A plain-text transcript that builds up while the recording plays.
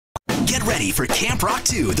Get ready for Camp Rock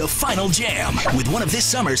 2, the final jam, with one of this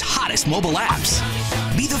summer's hottest mobile apps.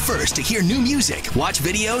 Be the first to hear new music, watch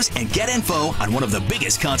videos, and get info on one of the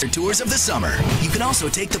biggest concert tours of the summer. You can also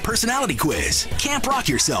take the personality quiz, Camp Rock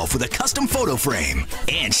yourself with a custom photo frame,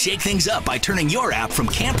 and shake things up by turning your app from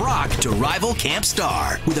Camp Rock to rival Camp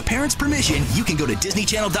Star. With a parent's permission, you can go to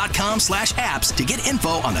disneychannel.com/apps to get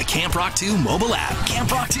info on the Camp Rock 2 mobile app.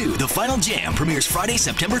 Camp Rock 2, the final jam, premieres Friday,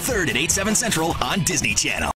 September 3rd at 8/7 Central on Disney Channel.